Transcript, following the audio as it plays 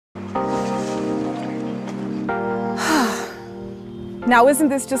Now, isn't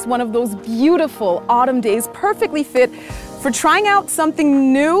this just one of those beautiful autumn days, perfectly fit for trying out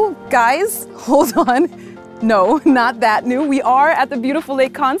something new? Guys, hold on. No, not that new. We are at the beautiful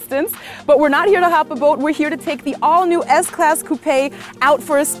Lake Constance, but we're not here to hop a boat. We're here to take the all-new S-Class Coupe out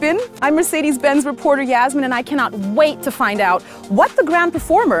for a spin. I'm Mercedes-Benz reporter Yasmin, and I cannot wait to find out what the Grand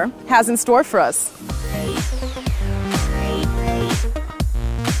Performer has in store for us.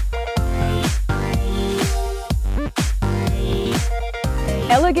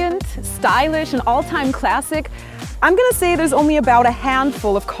 Elegant, stylish, and all-time classic, I'm gonna say there's only about a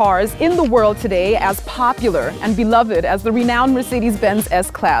handful of cars in the world today as popular and beloved as the renowned Mercedes-Benz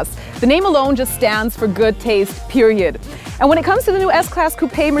S-Class. The name alone just stands for good taste, period. And when it comes to the new S-Class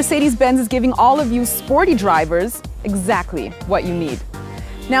Coupe, Mercedes-Benz is giving all of you sporty drivers exactly what you need.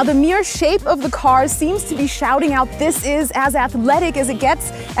 Now, the mere shape of the car seems to be shouting out this is as athletic as it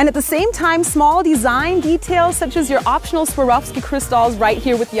gets, and at the same time, small design details such as your optional Swarovski crystals right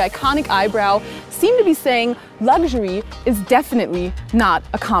here with the iconic eyebrow seem to be saying luxury is definitely not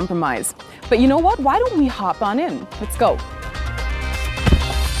a compromise. But you know what? Why don't we hop on in? Let's go.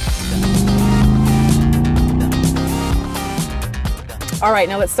 All right,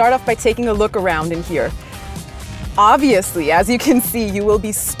 now let's start off by taking a look around in here. Obviously, as you can see, you will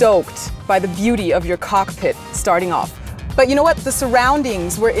be stoked by the beauty of your cockpit starting off. But you know what? The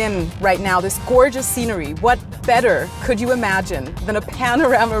surroundings we're in right now, this gorgeous scenery, what better could you imagine than a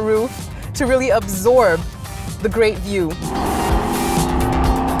panorama roof to really absorb the great view?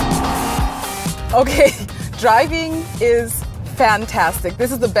 Okay, driving is fantastic.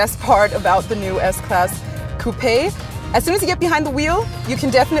 This is the best part about the new S-Class Coupe. As soon as you get behind the wheel, you can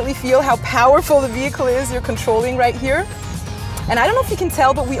definitely feel how powerful the vehicle is you're controlling right here. And I don't know if you can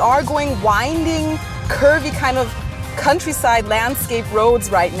tell, but we are going winding, curvy kind of countryside landscape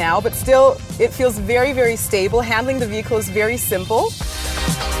roads right now, but still it feels very, very stable. Handling the vehicle is very simple.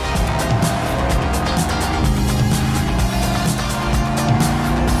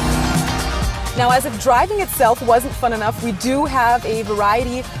 Now, as if driving itself wasn't fun enough, we do have a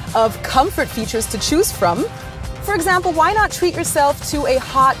variety of comfort features to choose from. For example, why not treat yourself to a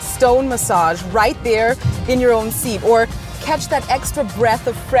hot stone massage right there in your own seat, or catch that extra breath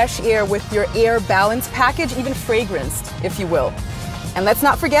of fresh air with your air balance package, even fragranced, if you will. And let's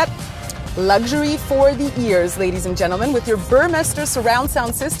not forget, luxury for the ears, ladies and gentlemen, with your Burmester surround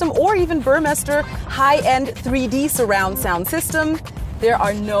sound system or even Burmester high-end 3D surround sound system. There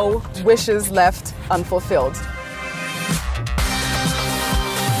are no wishes left unfulfilled.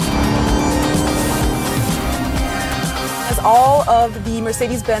 As all of the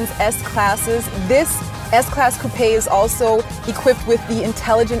Mercedes-Benz S-Classes, this S-Class Coupe is also equipped with the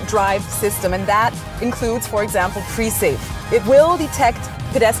intelligent drive system, and that includes, for example, pre-safe. It will detect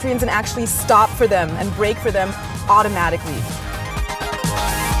pedestrians and actually stop for them and brake for them automatically.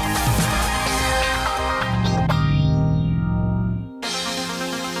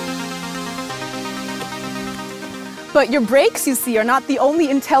 But your brakes, you see, are not the only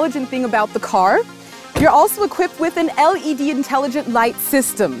intelligent thing about the car. You're also equipped with an LED intelligent light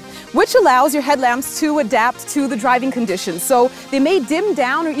system, which allows your headlamps to adapt to the driving conditions. So they may dim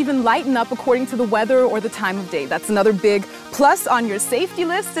down or even lighten up according to the weather or the time of day. That's another big plus on your safety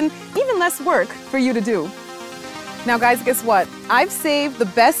list and even less work for you to do. Now guys, guess what? I've saved the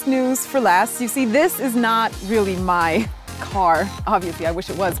best news for last. You see, this is not really my car. Obviously, I wish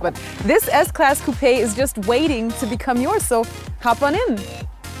it was, but this S-Class Coupe is just waiting to become yours, so hop on in.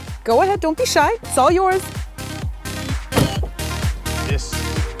 Go ahead, don't be shy, it's all yours. This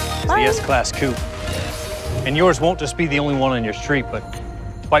is the S-Class Coupe. And yours won't just be the only one on your street, but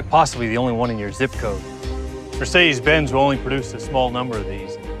quite possibly the only one in your zip code. Mercedes-Benz will only produce a small number of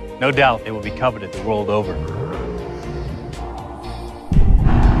these. No doubt they will be coveted the world over.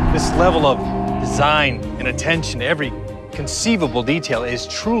 This level of design and attention to every conceivable detail is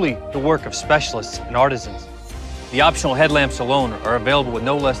truly the work of specialists and artisans. The optional headlamps alone are available with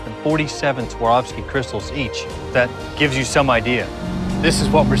no less than 47 Swarovski crystals each. That gives you some idea. This is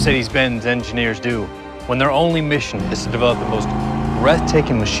what Mercedes-Benz engineers do when their only mission is to develop the most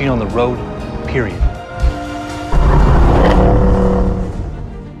breathtaking machine on the road, period.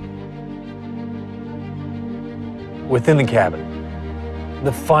 Within the cabin,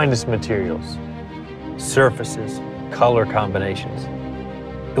 the finest materials, surfaces, color combinations.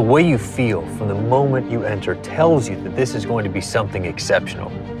 The way you feel from the moment you enter tells you that this is going to be something exceptional.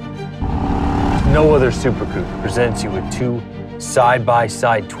 No other Super Coupe presents you with two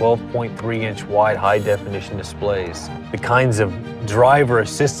side-by-side 12.3-inch wide high-definition displays, the kinds of driver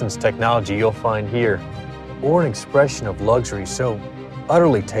assistance technology you'll find here, or an expression of luxury so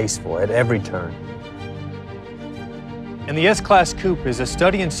utterly tasteful at every turn. And the S-Class Coupe is a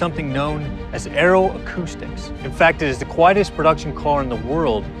study in something known as aeroacoustics. In fact, it is the quietest production car in the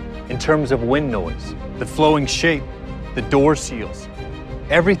world in terms of wind noise. The flowing shape, the door seals,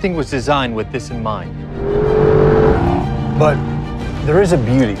 everything was designed with this in mind. But there is a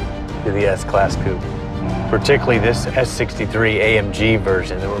beauty to the S-Class Coupe, particularly this S63 AMG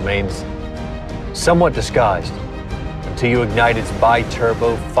version that remains somewhat disguised until you ignite its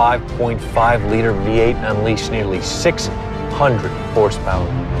bi-turbo 5.5-liter V8 and unleash nearly 600 horsepower.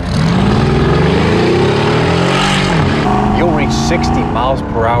 You'll reach 60 miles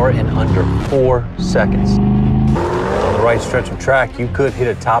per hour in under 4 seconds. On the right stretch of track, you could hit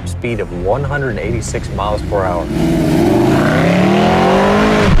a top speed of 186 miles per hour.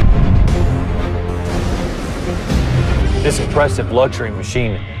 This impressive luxury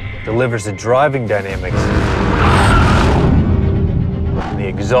machine delivers the driving dynamics and the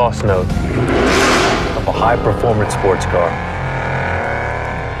exhaust note of a high-performance sports car.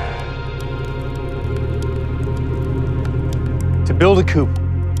 To build a coupe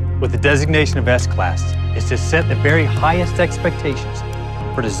with the designation of S-Class is to set the very highest expectations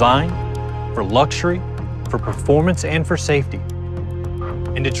for design, for luxury, for performance, and for safety.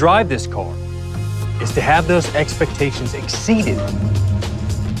 And to drive this car is to have those expectations exceeded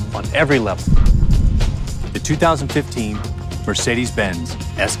on every level. The 2015 Mercedes-Benz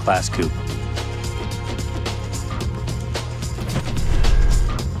S-Class Coupe.